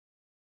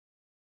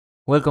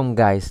Welcome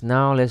guys,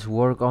 now let's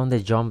work on the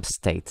jump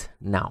state.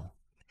 Now,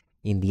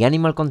 in the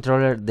animal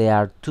controller there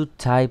are two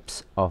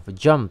types of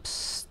jump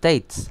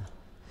states.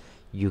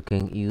 You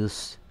can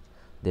use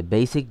the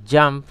basic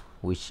jump,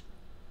 which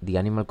the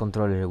animal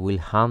controller will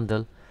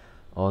handle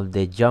all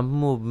the jump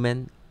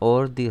movement,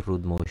 or the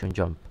RootMotion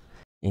Jump.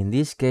 In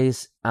this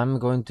case, I'm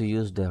going to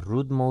use the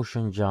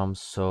RootMotion Jump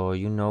so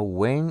you know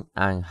when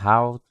and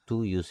how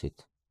to use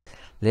it.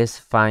 Let's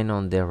find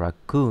on the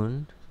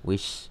raccoon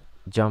which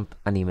jump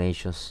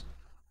animations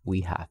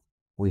we have.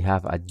 We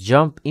have a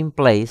jump in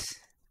place,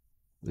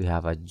 we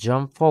have a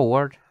jump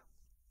forward,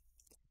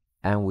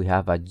 and we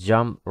have a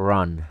jump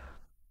run.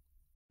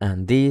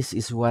 And this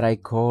is what I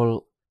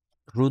call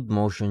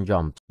RootMotion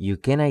jumps. You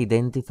can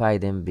identify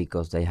them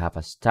because they have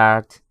a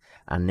start,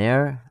 an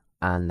air,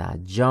 and a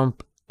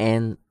jump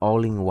end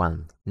all in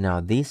one. Now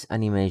these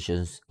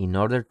animations, in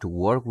order to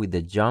work with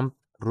the jump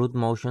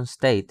RootMotion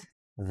state,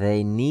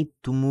 they need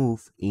to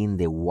move in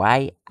the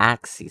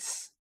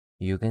y-axis.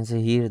 You can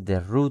see here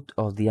the root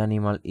of the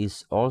animal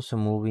is also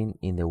moving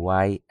in the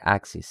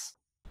y-axis.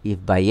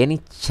 If by any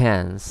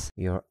chance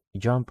your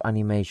jump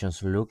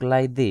animations look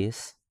like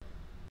this,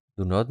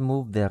 do not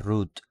move the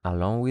root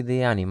along with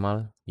the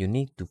animal. You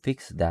need to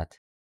fix that.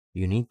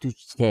 You need to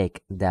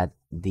check that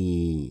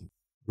the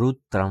root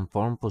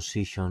transform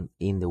position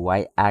in the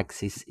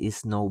y-axis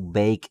is now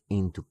baked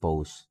into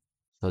pose,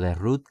 so the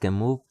root can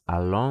move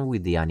along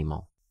with the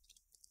animal.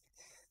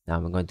 Now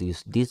I'm going to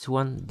use this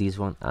one,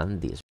 and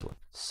this one.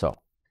 So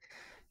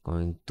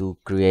going to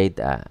create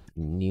a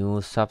new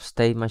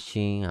substate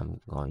machine. I'm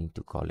going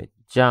to call it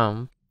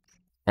jump,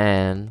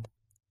 and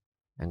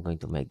I'm going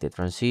to make the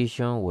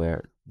transition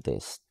where the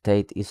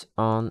state is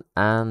on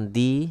and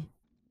the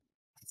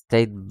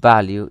state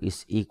value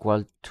is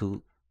equal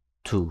to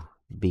 2,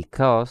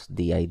 because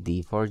the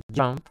ID for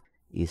jump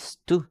is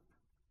 2.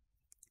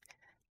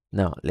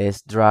 Now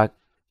let's drag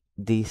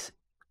these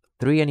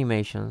 3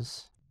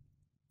 animations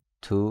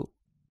to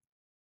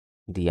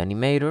the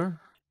animator.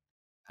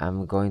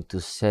 I'm going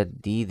to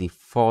set the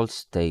default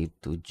state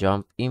to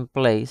jump in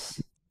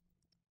place,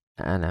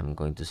 and I'm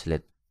going to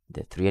select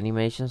the 3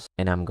 animations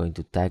and I'm going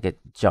to tag it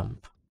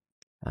jump.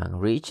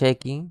 And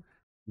rechecking,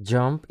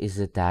 jump is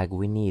the tag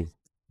we need.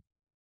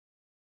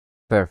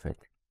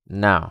 Perfect.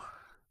 Now,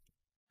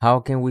 how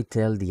can we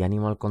tell the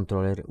animal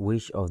controller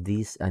which of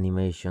these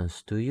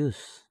animations to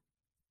use?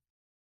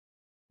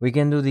 We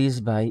can do this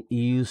by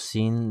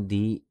using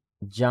the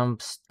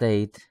jump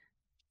state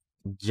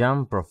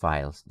jump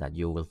profiles that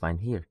you will find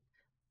here.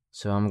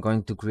 So I'm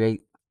going to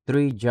create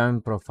 3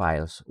 jump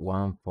profiles,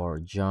 one for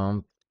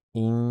jump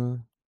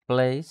in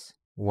place,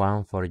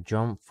 one for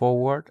jump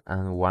forward,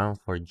 and one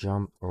for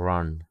jump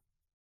run.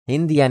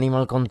 In the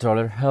animal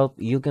controller help,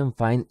 you can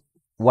find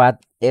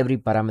what every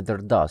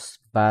parameter does,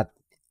 but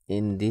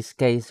in this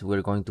case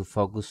we're going to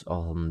focus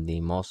on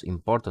the most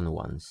important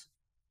ones.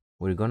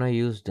 We're gonna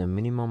use the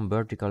minimum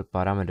vertical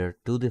parameter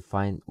to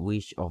define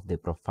which of the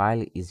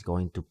profile is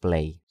going to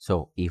play.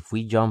 So if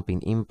we jump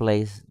in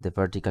place, the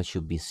vertical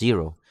should be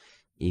 0.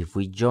 If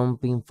we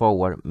jumping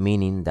forward,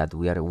 meaning that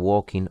we are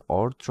walking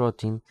or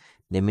trotting,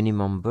 the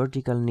minimum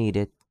vertical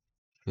needed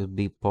should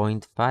be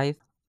 0.5.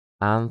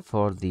 And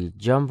for the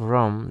jump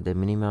run, the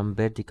minimum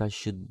vertical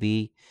should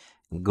be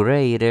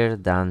greater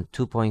than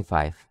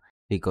 2.5,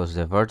 because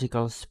the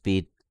vertical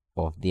speed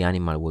of the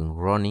animal when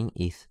running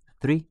is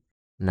 3.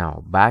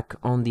 Now back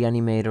on the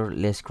animator,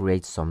 let's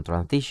create some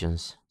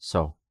transitions.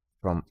 So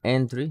from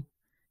entry,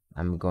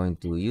 I'm going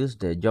to use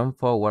the jump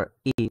forward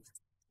if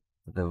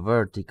the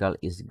vertical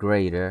is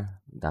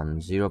greater than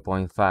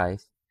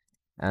 0.5,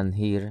 and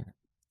here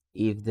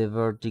if the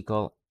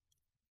vertical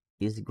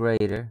is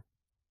greater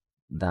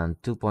than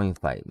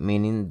 2.5,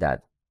 meaning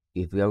that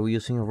if we are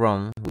using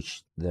run,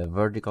 which the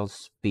vertical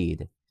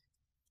speed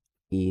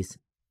is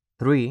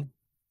 3,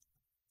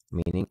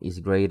 meaning is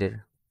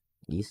greater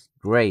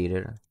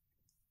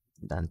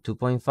than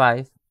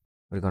 2.5,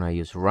 we're gonna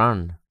use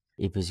run.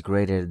 If it's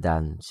greater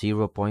than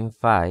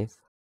 0.5,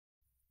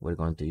 we're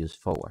going to use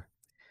forward.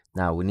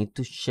 Now we need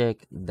to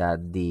check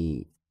that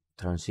the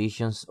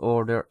transitions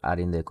order are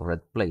in the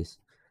correct place.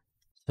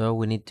 So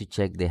we need to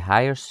check the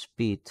higher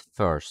speed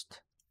first.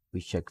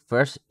 We check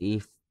first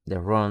if the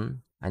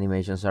run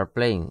animations are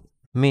playing,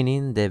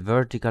 meaning the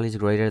vertical is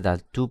greater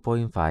than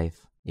 2.5.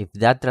 If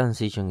that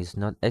transition is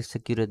not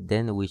executed,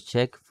 then we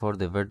check for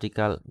the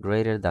vertical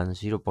greater than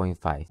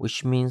 0.5,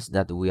 which means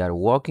that we are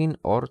walking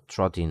or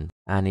trotting.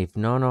 And if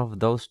none of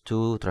those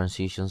 2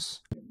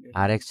 transitions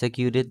are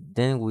executed,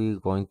 then we're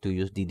going to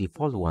use the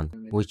default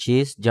one, which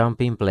is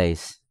jump in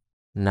place.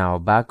 Now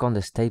back on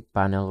the state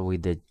panel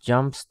with the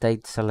jump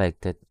state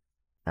selected,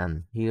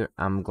 and here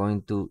I'm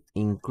going to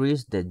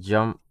increase the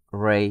jump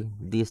ray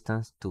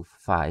distance to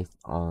 5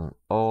 on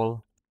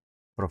all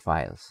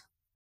profiles.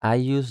 I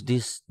use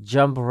this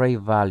jump ray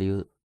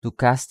value to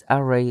cast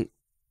a ray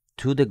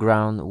to the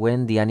ground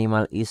when the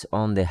animal is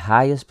on the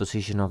highest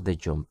position of the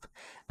jump,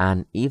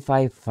 and if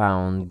I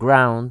found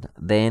ground,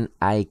 then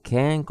I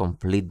can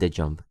complete the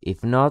jump.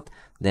 If not,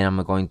 Then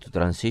I'm going to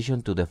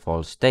transition to the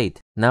default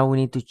state. Now we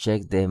need to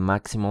check the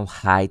maximum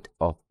height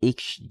of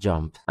each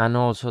jump and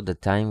also the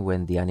time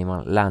when the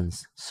animal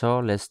lands. So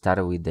let's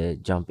start with the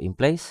jump in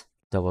place.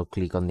 Double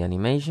click on the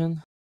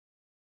animation.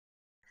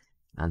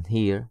 And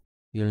here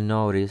you'll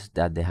notice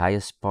that the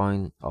highest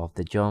point of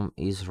the jump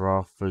is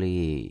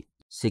roughly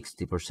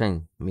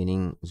 60%,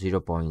 meaning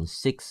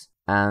 0.6.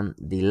 And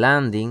the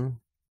landing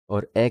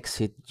or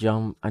exit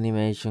jump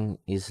animation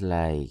is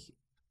like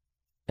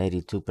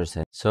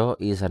 82%. So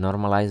it's a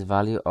normalized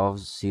value of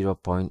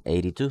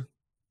 0.82.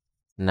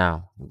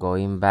 Now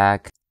going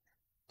back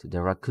to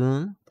the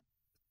raccoon,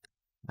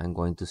 I'm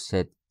going to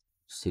set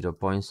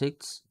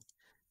 0.6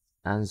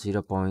 and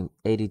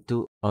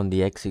 0.82 on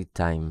the exit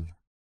time.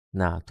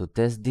 Now to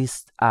test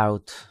this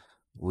out,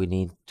 we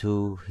need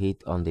to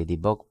hit on the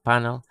debug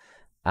panel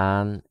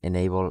and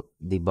enable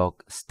debug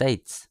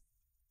states.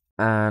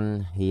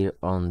 And here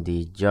on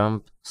the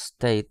jump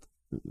state,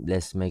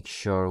 let's make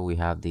sure we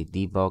have the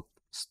debug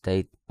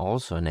state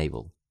also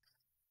enabled.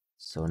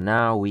 So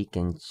now we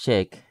can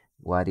check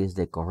what is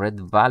the correct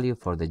value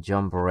for the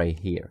jump array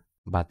here.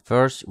 But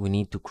first we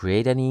need to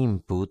create an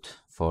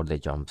input for the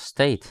jump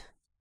state.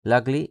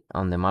 Luckily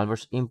on the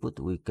Malbers input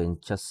we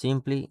can just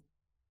simply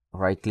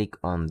right click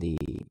on the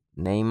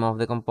name of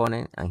the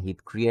component and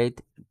hit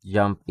create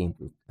jump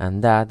input,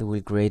 and that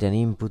will create an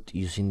input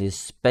using the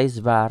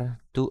spacebar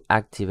to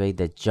activate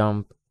the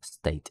jump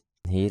state.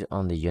 Here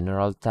on the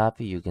general tab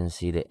you can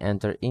see the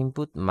enter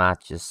input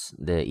matches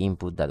the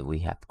input that we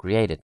have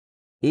created.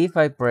 If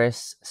I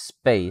press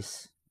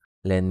space,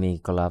 let me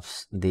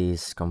collapse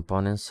this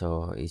component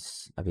so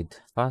it's a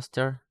bit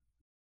faster.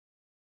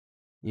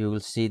 You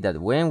will see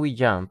that when we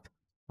jump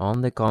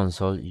on the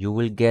console, you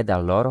will get a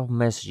lot of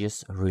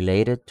messages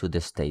related to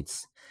the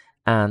states,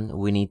 and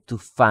we need to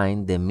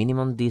find the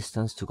minimum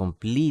distance to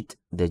complete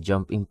the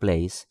jump in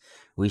place,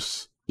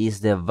 which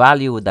is the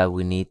value that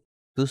we need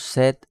to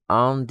set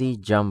on the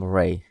jump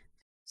array.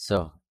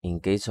 So in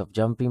case of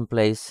jump in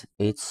place,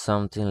 it's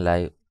something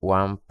like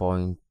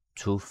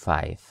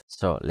 1.25.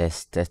 So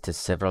let's test it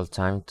several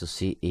times to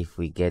see if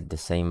we get the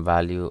same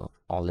value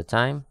all the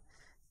time.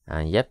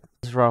 And yep,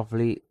 it's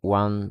roughly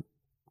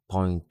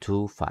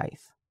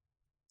 1.25.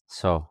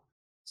 So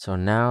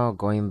now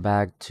going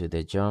back to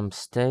the jump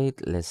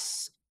state,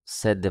 let's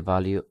set the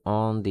value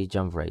on the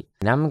jump rate.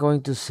 And I'm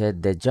going to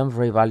set the jump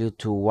rate value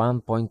to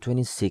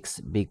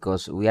 1.26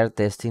 because we are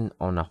testing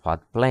on a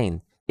flat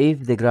plane.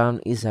 If the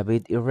ground is a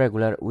bit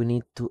irregular, we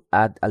need to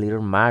add a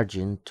little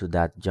margin to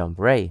that jump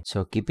rate.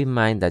 So keep in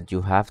mind that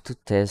you have to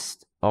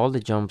test all the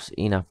jumps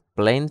in a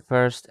plane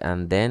first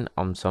and then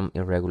on some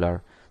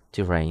irregular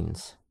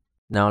terrains.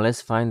 Now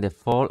let's find the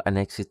fall and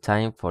exit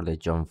time for the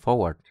jump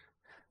forward.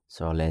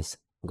 So let's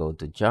go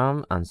to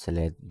jump and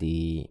select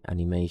the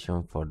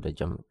animation for the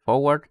jump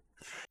forward,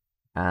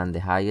 and the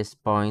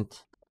highest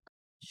point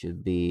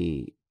should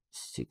be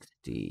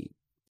 60,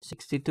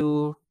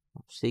 62,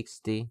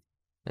 60.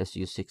 Let's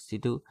use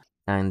 62,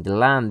 and the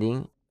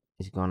landing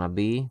is gonna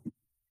be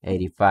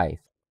 85.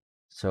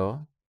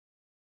 So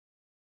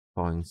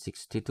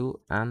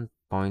 0.62 and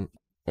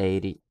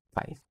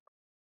 0.85.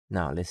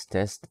 Now let's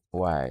test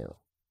while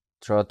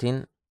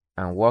trotting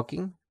and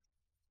walking.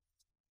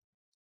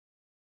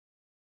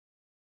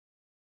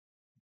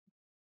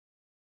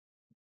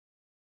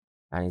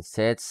 And it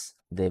sets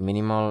the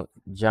minimal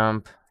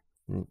jump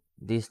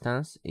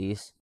distance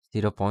is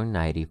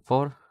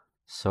 0.94.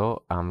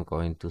 So I'm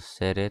going to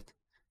set it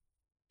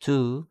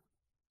to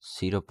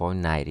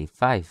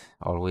 0.95,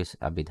 always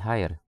a bit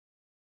higher.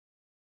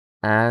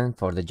 And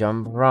for the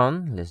jump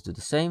run, let's do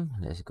the same.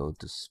 Let's go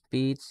to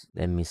speeds.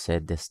 Let me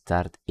set the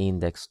start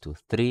index to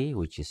 3,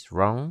 which is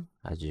wrong,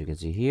 as you can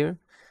see here.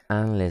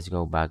 And let's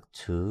go back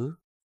to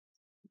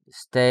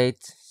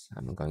state.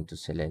 I'm going to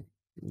select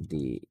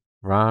the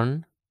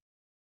run.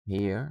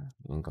 Here,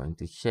 I'm going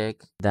to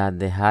check that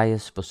the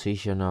highest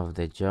position of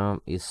the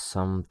jump is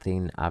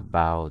something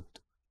about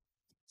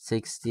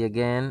 60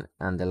 again,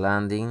 and the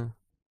landing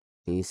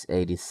is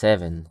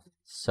 87.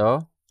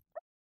 So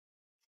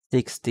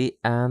 60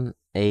 and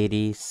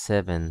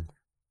 87.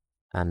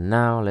 And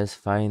now let's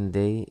find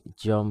the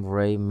jump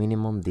rate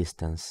minimum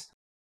distance.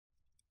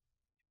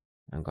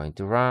 I'm going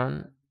to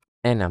run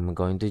and I'm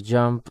going to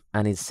jump,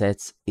 and it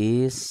sets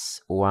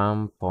is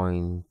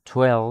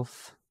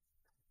 1.12,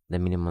 the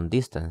minimum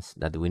distance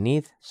that we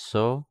need.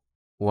 So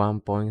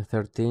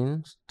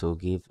 1.13 to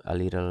give a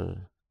little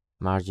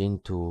margin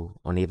to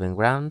uneven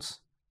grounds.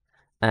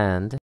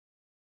 And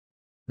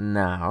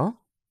now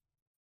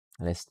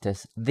let's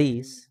test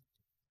this,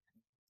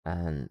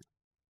 and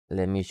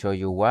let me show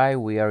you why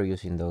we are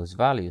using those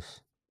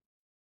values.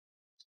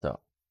 So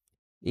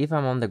if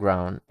I'm on the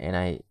ground and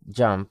I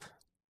jump,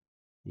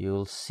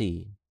 you'll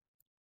see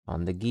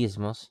on the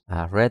gizmos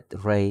a red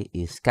ray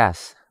is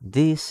cast.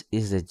 This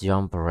is the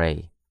jump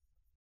ray,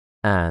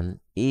 and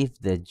if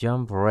the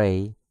jump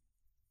ray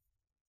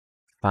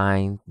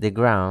find the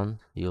ground,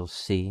 you'll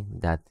see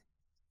that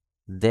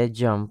the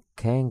jump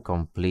can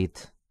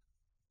complete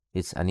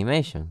its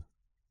animation.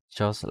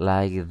 just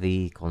like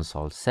the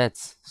console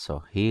sets.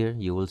 So here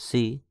you will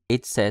see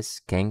it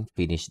says can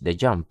finish the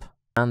jump,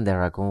 and the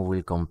raccoon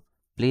will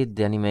complete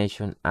the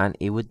animation and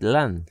it would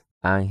land,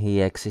 and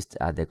he exits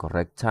at the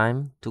correct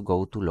time to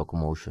go to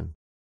locomotion.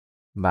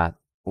 But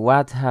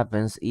what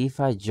happens if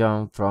I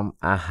jump from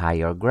a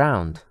higher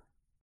ground?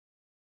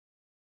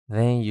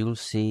 Then you'll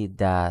see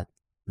that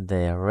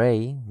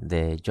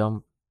the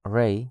jump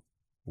ray,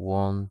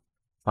 won't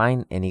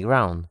find any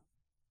ground.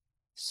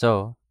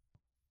 So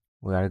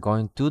we are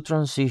going to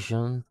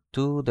transition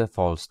to the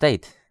fall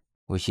state,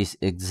 which is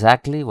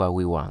exactly what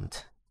we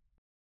want.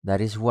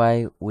 That is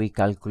why we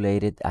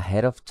calculated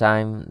ahead of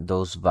time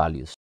those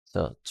values.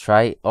 So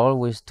try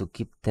always to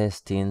keep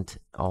testing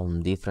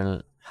on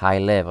different high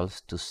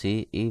levels to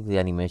see if the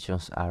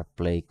animations are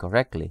played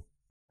correctly.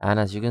 And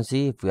as you can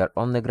see, if we are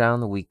on the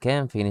ground, we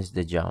can finish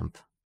the jump.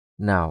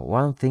 Now,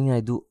 one thing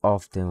I do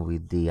often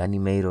with the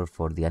animator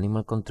for the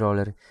animal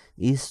controller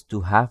is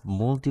to have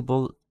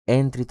multiple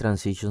entry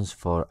transitions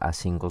for a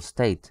single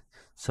state.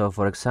 So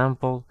for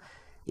example,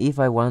 if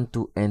I want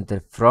to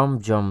enter from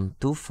jump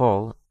to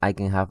fall, I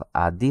can have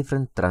a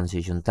different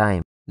transition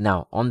time.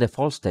 Now, on the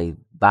fall state,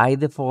 by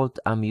default,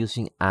 I'm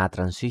using a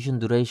transition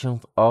duration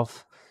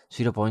of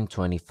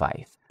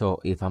 0.25. So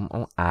if I'm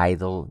on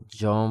idle,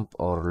 jump,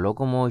 or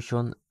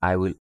locomotion, I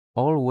will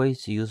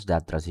always use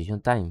that transition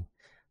time.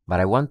 But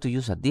I want to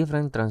use a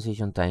different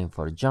transition time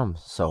for jump.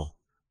 So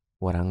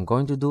what I'm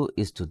going to do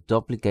is to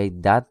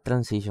duplicate that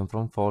transition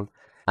from fall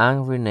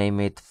and rename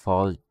it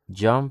fall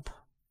jump.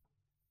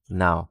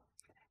 Now,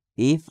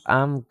 if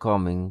I'm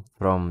coming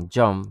from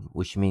jump,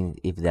 which means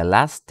if the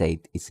last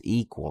state is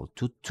equal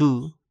to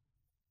 2,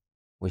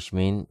 which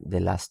means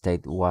the last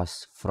state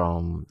was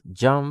from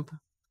jump,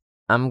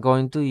 I'm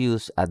going to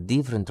use a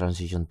different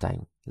transition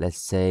time,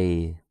 let's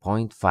say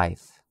 0.5.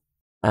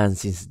 And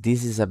since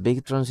this is a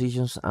big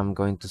transition, I'm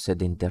going to set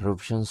the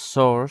interruption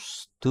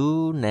source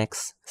to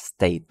next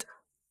state.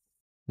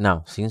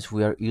 Now, since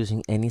we are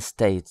using any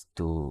state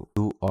to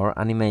do our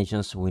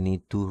animations, we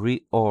need to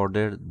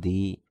reorder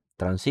the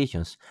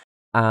transitions.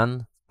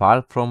 And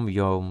fall from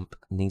jump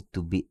need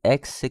to be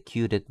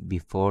executed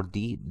before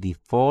the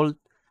default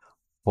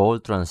fall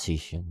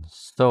transition.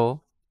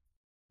 So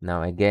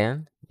now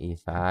again,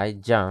 if I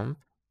jump,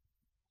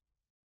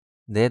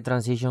 the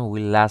transition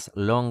will last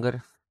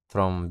longer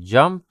from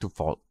jump to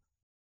fall.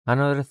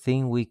 Another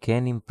thing we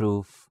can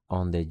improve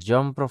on the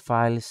jump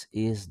profiles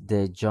is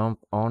the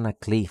jump on a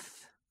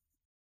cliff.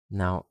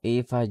 Now,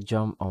 if I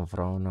jump on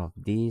front of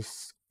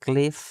this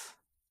cliff,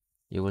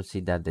 you will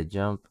see that the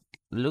jump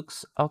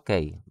looks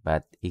okay,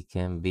 but it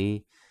can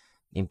be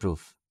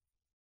improved.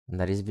 And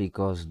that is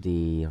because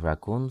the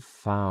raccoon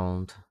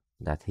found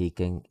that he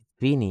can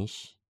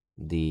finish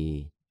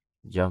the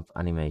jump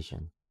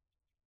animation.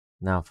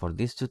 Now for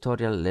this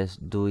tutorial, let's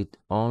do it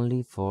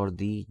only for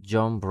the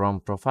jump run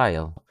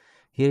profile.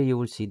 Here you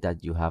will see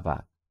that you have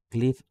a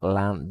cliff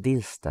land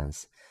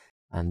distance,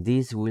 and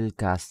this will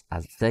cast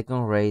a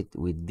second rate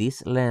with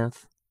this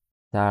length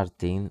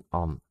starting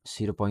on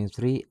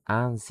 0.3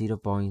 and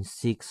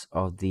 0.6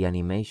 of the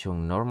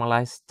animation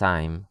normalized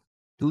time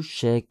to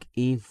check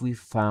if we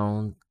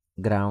found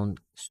ground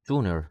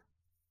sooner.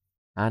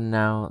 And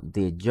now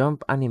the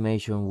jump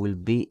animation will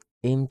be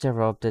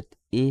interrupted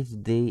if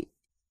the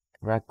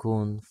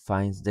raccoon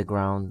finds the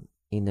ground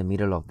in the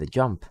middle of the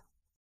jump.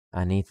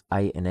 And if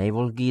I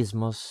enable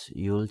gizmos,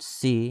 you'll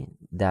see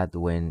that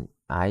when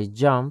I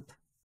jump,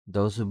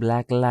 those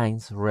black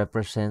lines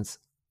represents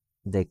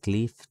the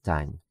cliff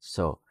time.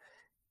 So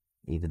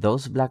if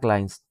those black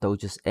lines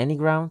touches any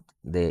ground,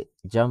 the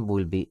jump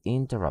will be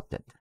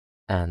interrupted.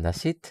 And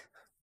that's it.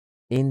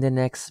 In the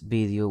next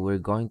video, we're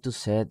going to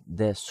set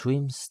the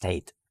swim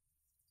state.